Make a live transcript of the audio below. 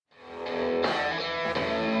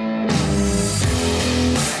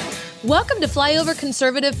Welcome to Flyover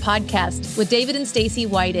Conservative Podcast with David and Stacey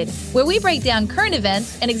Whited, where we break down current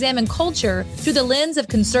events and examine culture through the lens of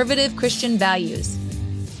conservative Christian values.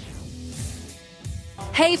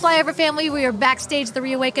 Hey, Flyover family, we are backstage at the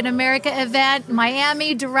ReAwaken America event,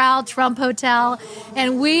 Miami Doral Trump Hotel,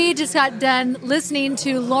 and we just got done listening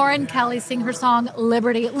to Lauren Kellie sing her song,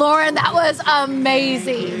 Liberty. Lauren, that was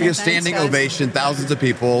amazing. A standing ovation, thousands of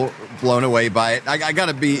people blown away by it. I got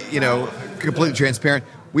to be, completely transparent.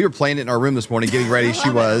 We were playing it in our room this morning, getting ready. She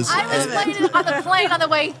was. I was playing it on the plane on the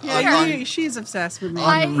way here. She's obsessed with me.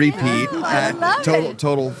 On repeat. I love it.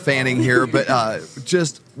 Total fanning here, but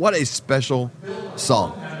just what a special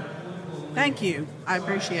song. Thank you. I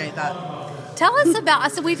appreciate that. Tell us about,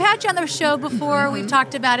 so we've had you on the show before, we've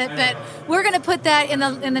talked about it, but we're going to put that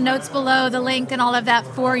in the notes below, the link and all of that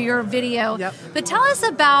for your video. Yep. But tell us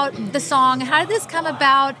about the song. How did this come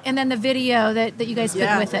about? And then the video that you guys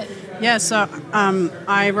put with it. Yeah, so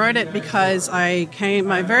I wrote it because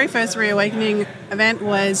my very first ReAwakening event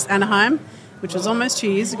was Anaheim, which was almost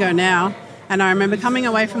 2 years ago now. And I remember coming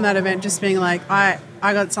away from that event just being like, I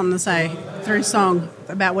got something to say through song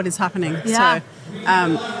about what is happening. Yeah. So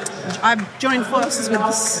I've joined forces with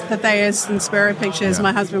the Thayers and Sparrow Pictures. Yeah.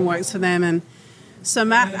 My husband works for them. And so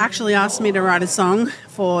Matt actually asked me to write a song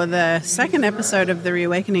for the second episode of the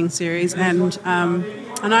ReAwakening series. And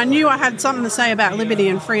I knew I had something to say about liberty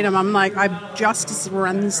and freedom. I'm like, justice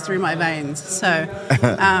runs through my veins. So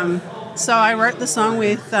I wrote the song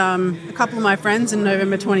with a couple of my friends in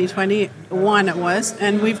November 2021 it was,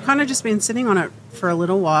 and we've kind of just been sitting on it for a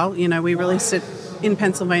little while. We released it in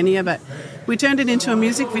Pennsylvania, but we turned it into a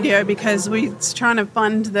music video because we're trying to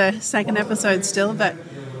fund the second episode still. But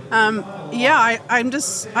I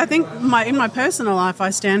think in my personal life I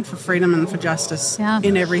stand for freedom and for justice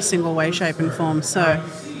in every single way, shape and form. So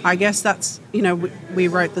I guess that's, we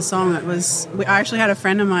wrote the song. I actually had a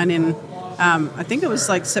friend of mine in I think it was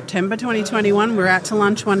like September 2021. We were out to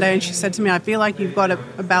lunch one day and she said to me, I feel like you've got a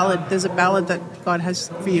ballad. There's a ballad that God has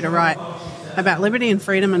for you to write about liberty and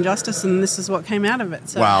freedom and justice, and this is what came out of it.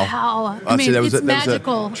 So. Wow. I mean, it's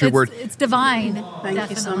magical. True word. It's divine. Thank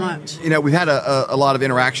you so much. We've had a lot of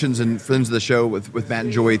interactions and friends of the show with Matt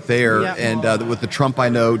and Joy Thayer, and with the Trump I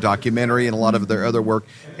Know documentary and a lot of their other work.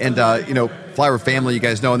 And, Flyover Family, you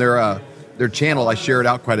guys know, and their channel, I share it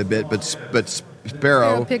out quite a bit, but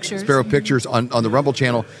Sparrow Pictures on the Rumble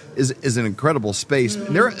channel is an incredible space.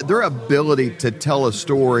 And their ability to tell a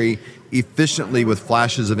story efficiently with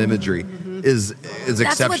flashes of imagery is exceptional.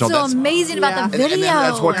 That's what's so amazing about the video. And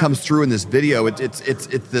that's what comes through in this video. It's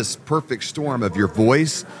this perfect storm of your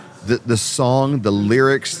voice, the song, the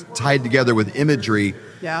lyrics tied together with imagery.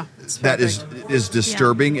 Yeah, that is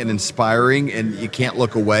disturbing and inspiring, and you can't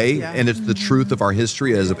look away. Yeah. And it's the truth of our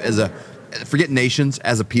history as a forget nations,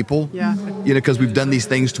 as a people. Yeah, because we've done these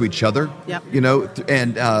things to each other. Yep.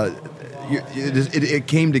 And it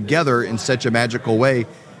came together in such a magical way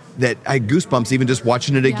that I had goosebumps even just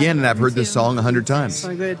watching it again, and I've heard this song 100 times.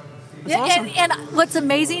 So good. Awesome. And what's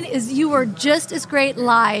amazing is you were just as great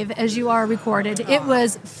live as you are recorded. It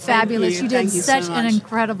was fabulous. You did such an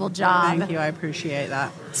incredible job. Thank you. I appreciate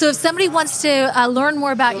that. So if somebody wants to learn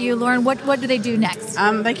more about you, Lauren, what do they do next?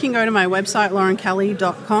 They can go to my website,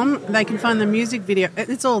 laurenkellie.com. They can find the music video.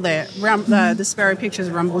 It's all there. The Sparrow Pictures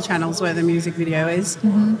Rumble channels where the music video is.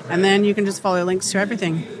 Mm-hmm. And then you can just follow links to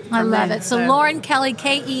everything. I love it. So Lauren Kellie,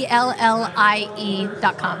 KELLIE.com.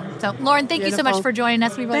 So Lauren, thank you so much for joining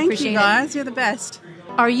us. We really appreciate it. Thank you, guys. You're the best.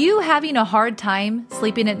 Are you having a hard time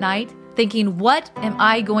sleeping at night, thinking, what am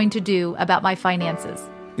I going to do about my finances?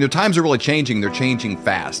 Times are really changing. They're changing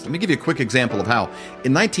fast. Let me give you a quick example of how.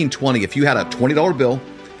 In 1920, if you had a $20 bill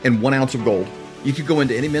and 1 ounce of gold, you could go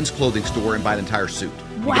into any men's clothing store and buy an entire suit.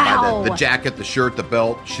 You could buy the jacket, the shirt, the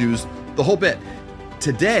belt, shoes, the whole bit.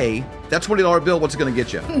 Today, that $20 bill, what's it going to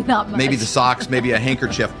get you? Not much. Maybe the socks, maybe a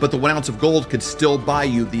handkerchief, but the 1 ounce of gold could still buy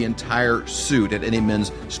you the entire suit at any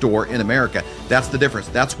men's store in America. That's the difference.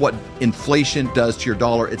 That's what inflation does to your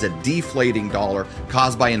dollar. It's a deflating dollar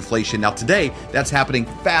caused by inflation. Now today, that's happening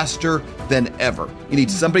faster than ever. You need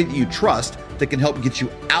somebody that you trust that can help get you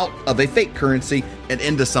out of a fake currency and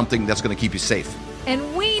into something that's going to keep you safe.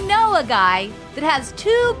 And we know a guy that has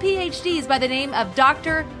 2 PhDs by the name of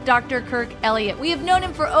Dr. Kirk Elliott. We have known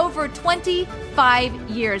him for over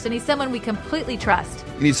 25 years, and he's someone we completely trust.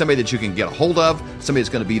 You need somebody that you can get a hold of, somebody that's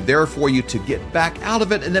going to be there for you to get back out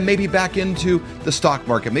of it, and then maybe back into the stock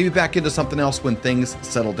market, maybe back into something else when things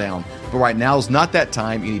settle down. But right now is not that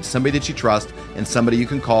time. You need somebody that you trust and somebody you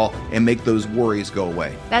can call and make those worries go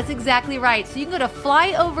away. That's exactly right. So you can go to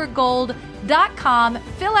flyovergold.com,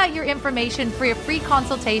 fill out your information for a free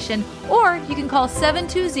consultation, or you can call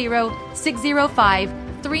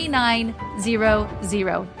 720-605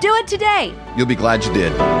 3900. Do it today. You'll be glad you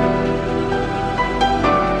did.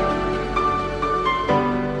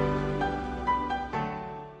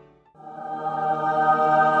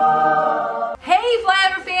 Hey,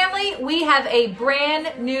 Flyover family, we have a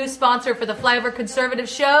brand new sponsor for the Flyover Conservative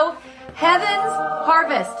Show, Heaven's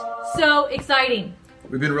Harvest. So exciting.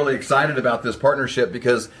 We've been really excited about this partnership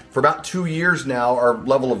because for about 2 years now, our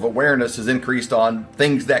level of awareness has increased on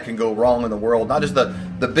things that can go wrong in the world. Not just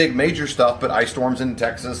the big major stuff, but ice storms in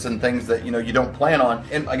Texas and things that, you don't plan on.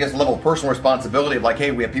 And I guess a level of personal responsibility of like,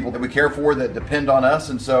 hey, we have people that we care for that depend on us.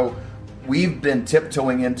 And so we've been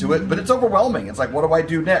tiptoeing into it, but it's overwhelming. It's like, what do I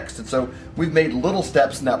do next? And so we've made little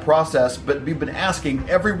steps in that process, but we've been asking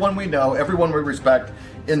everyone we know, everyone we respect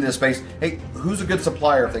in this space, hey, who's a good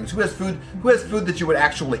supplier of things? Who has food that you would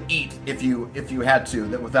actually eat if you had to,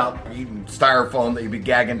 that without eating styrofoam that you'd be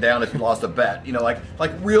gagging down if you lost a bet?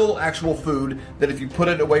 Like real actual food that if you put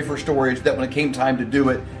it away for storage, that when it came time to do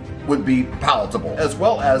it would be palatable, as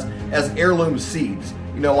well as heirloom seeds.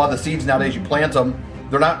 A lot of the seeds nowadays, you plant them,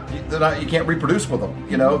 they're not. You can't reproduce with them.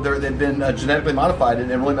 They've been genetically modified and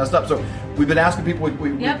really messed up. So we've been asking people we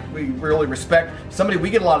really respect. Somebody we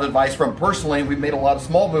get a lot of advice from personally. We've made a lot of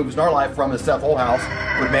small moves in our life from is Seth Holhouse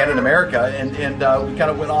with Man in America, and we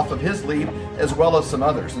kind of went off of his lead as well as some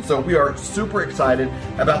others. And so we are super excited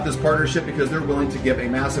about this partnership because they're willing to give a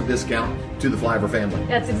massive discount to the Flyover family.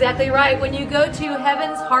 That's exactly right. When you go to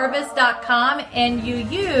heavensharvest.com and you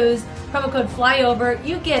use promo code FLYOVER,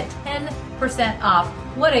 you get 10% off.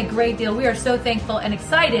 What a great deal. We are so thankful and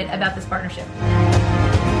excited about this partnership.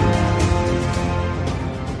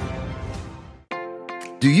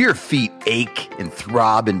 Do your feet ache and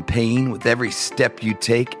throb in pain with every step you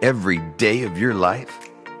take every day of your life?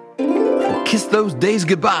 Well, kiss those days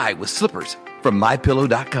goodbye with slippers from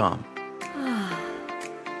MyPillow.com.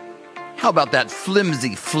 How about that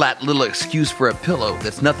flimsy, flat little excuse for a pillow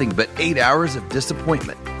that's nothing but 8 hours of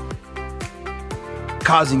disappointment,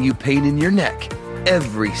 causing you pain in your neck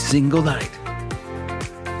every single night?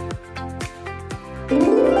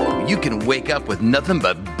 You can wake up with nothing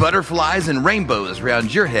but butterflies and rainbows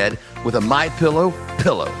around your head with a MyPillow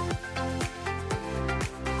pillow.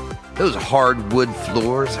 Those hardwood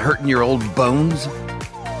floors hurting your old bones?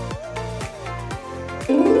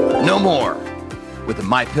 No more with a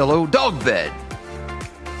MyPillow dog bed.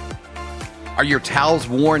 Are your towels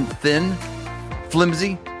worn thin,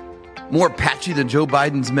 flimsy, more patchy than Joe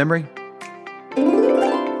Biden's memory?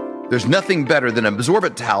 There's nothing better than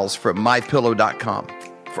absorbent towels from MyPillow.com.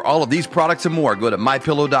 For all of these products and more, go to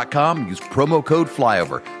MyPillow.com and use promo code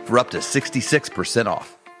FLYOVER for up to 66%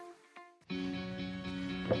 off.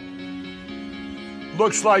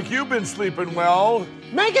 Looks like you've been sleeping well.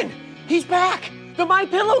 Megan, he's back. The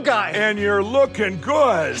MyPillow guy. And you're looking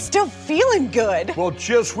good. Still feeling good. Well,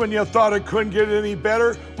 just when you thought it couldn't get any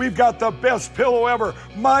better, we've got the best pillow ever,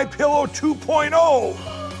 MyPillow 2.0.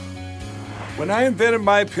 When I invented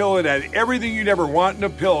MyPillow, it had everything you'd ever want in a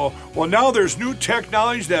pillow. Well, now there's new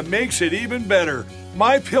technology that makes it even better.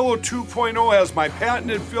 MyPillow 2.0 has my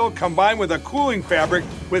patented fill combined with a cooling fabric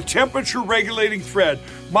with temperature-regulating thread.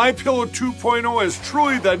 MyPillow 2.0 is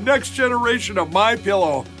truly the next generation of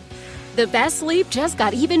MyPillow. The best sleep just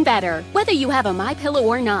got even better. Whether you have a MyPillow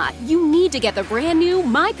or not, you need to get the brand new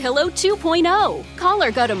MyPillow 2.0. Call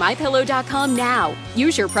or go to MyPillow.com now.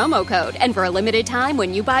 Use your promo code, and for a limited time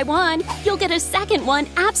when you buy one, you'll get a second one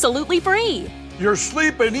absolutely free. You're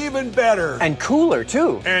sleeping even better. And cooler,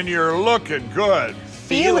 too. And you're looking good.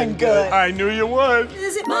 Feeling good. I knew you would.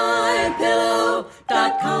 Visit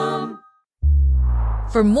MyPillow.com.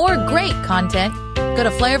 For more great content, go to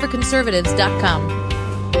flyoverconservatives.com.